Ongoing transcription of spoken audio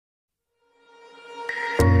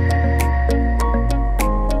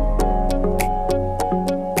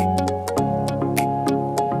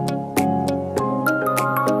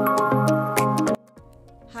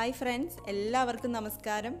friends, എല്ലാവർക്കും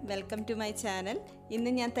നമസ്കാരം. Welcome to my channel.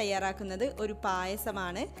 ഇന്ന് ഞാൻ തയ്യാറാക്കുന്നത് ഒരു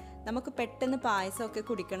പായസമാണ്. നമുക്ക് പെട്ടെന്ന് പായസമൊക്കെ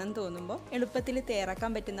കുടിക്കണം തോന്നുമ്പോൾ എളുപ്പത്തിൽ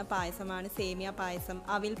തയ്യാറാക്കാൻ പറ്റുന്ന പായസമാണ് സേമിയ പായസം,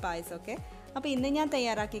 അവിൽ പായസമൊക്കെ. അപ്പോൾ ഇന്ന് ഞാൻ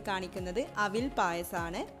തയ്യാറാക്കി കാണിക്കുന്നത് അവിൽ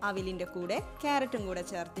പായസമാണ്. അവിലിൻ്റെ കൂടെ ക്യാരറ്റും കൂടെ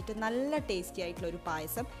ചേർത്തിട്ട് നല്ല ടേസ്റ്റി ആയിട്ടുള്ള ഒരു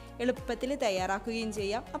പായസം എളുപ്പത്തിൽ തയ്യാറാക്കുകയും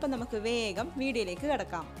ചെയ്യാം. അപ്പോൾ നമുക്ക് വേഗം വീഡിയോയിലേക്ക്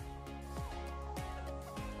കിടക്കാം.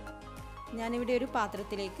 ഞാനിവിടെ ഒരു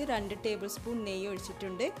പാത്രത്തിലേക്ക് 2 ടേബിൾ സ്പൂൺ നെയ്യ്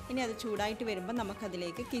ഒഴിച്ചിട്ടുണ്ട്. ഇനി അത് ചൂടായിട്ട് വരുമ്പോൾ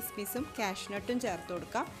നമുക്കതിലേക്ക് കിസ്മിസും കാഷ്നട്ടും ചേർത്ത്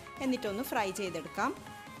കൊടുക്കാം. എന്നിട്ടൊന്ന് ഫ്രൈ ചെയ്തെടുക്കാം.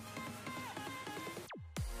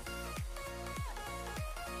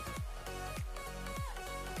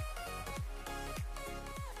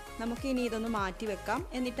 നമുക്കിനി ഇതൊന്ന് മാറ്റി വെക്കാം.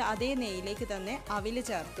 എന്നിട്ട് അതേ നെയ്യിലേക്ക് തന്നെ അവിൽ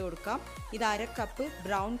ചേർത്ത് കൊടുക്കാം. ഇത് 1/2 കപ്പ്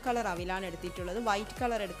ബ്രൗൺ കളർ അവിലാണ് എടുത്തിട്ടുള്ളത്. വൈറ്റ്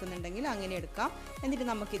കളർ എടുക്കുന്നുണ്ടെങ്കിൽ അങ്ങനെ എടുക്കാം. എന്നിട്ട്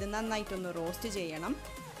നമുക്കിത് നന്നായിട്ടൊന്ന് റോസ്റ്റ് ചെയ്യണം.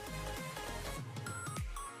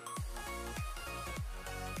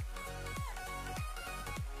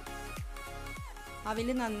 അവിൽ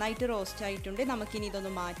നന്നായിട്ട് റോസ്റ്റ് ആയിട്ടുണ്ട്. നമുക്കിനി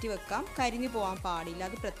ഇതൊന്ന് മാറ്റി വെക്കാം. കരിഞ്ഞു പോകാൻ പാടില്ല,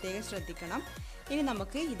 അത് പ്രത്യേകം ശ്രദ്ധിക്കണം. ഇനി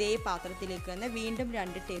നമുക്ക് ഇതേ പാത്രത്തിലേക്ക് തന്നെ വീണ്ടും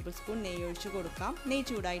 2 ടേബിൾ സ്പൂൺ നെയ്യ് ഒഴിച്ച് കൊടുക്കാം. നെയ്യ്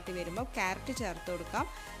ചൂടായിട്ട് വരുമ്പോൾ ക്യാരറ്റ് ചേർത്ത് കൊടുക്കാം.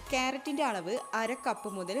 ക്യാരറ്റിൻ്റെ അളവ് 1/2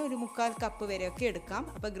 കപ്പ് മുതൽ ഒരു 1/4 കപ്പ് വരെയൊക്കെ എടുക്കാം.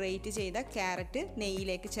 അപ്പോൾ ഗ്രേറ്റ് ചെയ്ത ക്യാരറ്റ്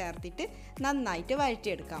നെയ്യിലേക്ക് ചേർത്തിട്ട് നന്നായിട്ട്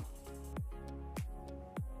വഴറ്റിയെടുക്കാം.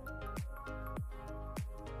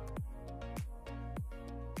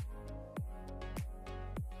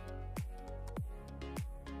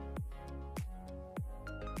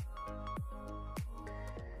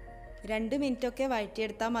 രണ്ട് മിനിറ്റൊക്കെ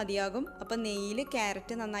വഴറ്റിയെടുത്താൽ മതിയാകും. അപ്പോൾ നെയ്യിൽ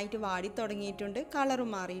ക്യാരറ്റ് നന്നായിട്ട് വാടി തുടങ്ങിയിട്ടുണ്ട്, കളറും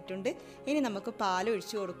മാറിയിട്ടുണ്ട്. ഇനി നമുക്ക് പാൽ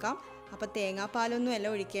ഒഴിച്ചു കൊടുക്കാം. അപ്പോൾ തേങ്ങാപ്പാലൊന്നും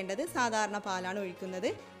അല്ല ഒഴിക്കേണ്ടത്, സാധാരണ പാലാണ്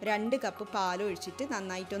ഒഴിക്കുന്നത്. 2 കപ്പ് പാൽ ഒഴിച്ചിട്ട്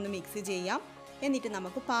നന്നായിട്ടൊന്ന് മിക്സ് ചെയ്യാം. എന്നിട്ട്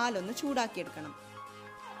നമുക്ക് പാലൊന്ന് ചൂടാക്കിയെടുക്കണം.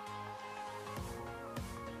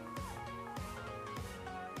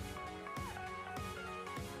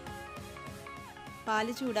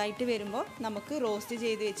 പാല് ചൂടായിട്ട് വരുമ്പോൾ നമുക്ക് റോസ്റ്റ്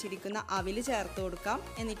ചെയ്ത് വെച്ചിരിക്കുന്ന അവിൽ ചേർത്ത് കൊടുക്കാം.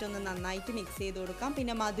 എന്നിട്ടൊന്ന് നന്നായിട്ട് മിക്സ് ചെയ്ത് കൊടുക്കാം.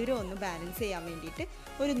 പിന്നെ മധുരം ഒന്ന് ബാലൻസ് ചെയ്യാൻ വേണ്ടിയിട്ട്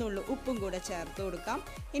ഒരു നുള്ളു ഉപ്പും കൂടെ ചേർത്ത് കൊടുക്കാം.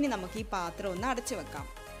 ഇനി നമുക്ക് ഈ പാത്രം ഒന്ന് അടച്ചു വെക്കാം.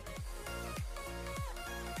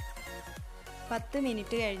 10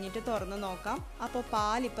 മിനിറ്റ് കഴിഞ്ഞിട്ട് തുറന്ന് നോക്കാം. അപ്പോൾ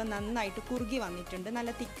പാലിപ്പോൾ നന്നായിട്ട് കുറുകി വന്നിട്ടുണ്ട്,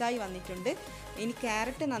 നല്ല തിക്കായി വന്നിട്ടുണ്ട്. ഇനി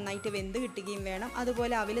ക്യാരറ്റ് നന്നായിട്ട് വെന്ത് കിട്ടുകയും വേണം.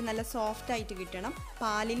 അതുപോലെ അവിൽ നല്ല സോഫ്റ്റ് ആയിട്ട് കിട്ടണം.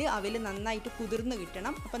 പാലിൽ അവിൽ നന്നായിട്ട് കുതിർന്ന്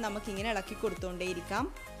കിട്ടണം. അപ്പോൾ നമുക്കിങ്ങനെ ഇളക്കി കൊടുത്തുകൊണ്ടേയിരിക്കാം.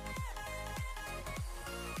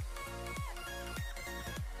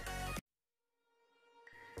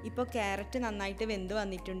 ഇപ്പോൾ ക്യാരറ്റ് നന്നായിട്ട് വെന്ത്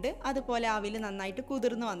വന്നിട്ടുണ്ട്, അതുപോലെ അവിൽ നന്നായിട്ട്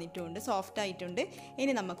കുതിർന്ന് വന്നിട്ടുണ്ട്, സോഫ്റ്റ് ആയിട്ടുണ്ട്.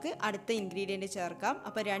 ഇനി നമുക്ക് അടുത്ത ഇൻഗ്രീഡിയൻറ്റ് ചേർക്കാം.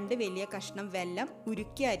 അപ്പോൾ 2 വലിയ കഷ്ണം വെല്ലം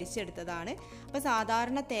ഉരുക്കി അരിച്ചെടുത്തതാണ്. അപ്പോൾ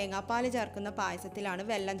സാധാരണ തേങ്ങാപ്പാൽ ചേർക്കുന്ന പായസത്തിലാണ്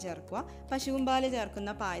വെല്ലം ചേർക്കുക. പശുവും പാൽ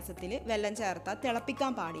ചേർക്കുന്ന പായസത്തിൽ വെല്ലം ചേർത്താൽ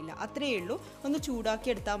തിളപ്പിക്കാൻ പാടില്ല, അത്രയേ ഉള്ളൂ. ഒന്ന് ചൂടാക്കി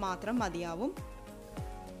എടുത്താൽ മാത്രം മതിയാവും.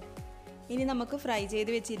 ഇനി നമുക്ക് ഫ്രൈ ചെയ്ത്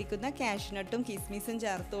വെച്ചിരിക്കുന്ന കാഷ്നട്ടും കിസ്മിസും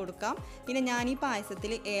ചേർത്ത് കൊടുക്കാം. പിന്നെ ഞാൻ ഈ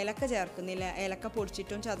പായസത്തിൽ ഏലക്ക ചേർക്കുന്നില്ല, ഏലക്ക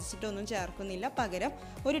പൊടിച്ചിട്ടും ചതച്ചിട്ടും ഒന്നും ചേർക്കുന്നില്ല. പകരം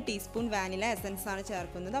 1 ടീസ്പൂൺ വാനില എസൻസ് ആണ്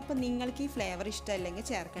ചേർക്കുന്നത്. അപ്പോൾ നിങ്ങൾക്ക് ഈ ഫ്ലേവർ ഇഷ്ടമല്ലെങ്കിൽ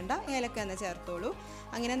ചേർക്കേണ്ട, ഏലക്ക തന്നെ ചേർത്തോളൂ.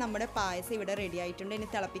 അങ്ങനെ നമ്മുടെ പായസം ഇവിടെ റെഡി ആയിട്ടുണ്ട്. ഇനി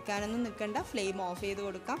തിളപ്പിക്കാനൊന്നും നിൽക്കണ്ട, ഫ്ലെയിം ഓഫ് ചെയ്ത്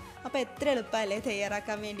കൊടുക്കാം. അപ്പോൾ എത്ര എളുപ്പമല്ലേ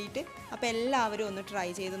തയ്യാറാക്കാൻ വേണ്ടിയിട്ട്. അപ്പോൾ എല്ലാവരും ഒന്ന് ട്രൈ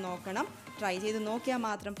ചെയ്ത് നോക്കണം. ട്രൈ ചെയ്ത് നോക്കിയാൽ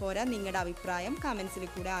മാത്രം പോരാ, നിങ്ങളുടെ അഭിപ്രായം കമൻസിൽ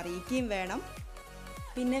കൂടെ അറിയിക്കുകയും വേണം.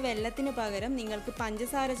 പിന്നെ വെല്ലത്തിന് പകരം നിങ്ങൾക്ക്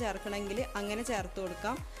പഞ്ചസാര ചേർക്കണമെങ്കിൽ അങ്ങനെ ചേർത്ത്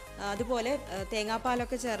കൊടുക്കാം. അതുപോലെ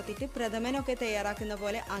തേങ്ങാപ്പാലൊക്കെ ചേർത്തിട്ട് പ്രഥമനൊക്കെ തയ്യാറാക്കുന്ന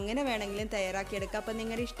പോലെ അങ്ങനെ വേണമെങ്കിലും തയ്യാറാക്കിയെടുക്കാം. അപ്പോൾ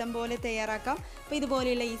നിങ്ങളുടെ ഇഷ്ടം പോലെ തയ്യാറാക്കാം. അപ്പോൾ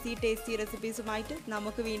ഇതുപോലെയുള്ള ഈസി ടേസ്റ്റി റെസിപ്പീസുമായിട്ട്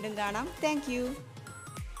നമുക്ക് വീണ്ടും കാണാം. താങ്ക്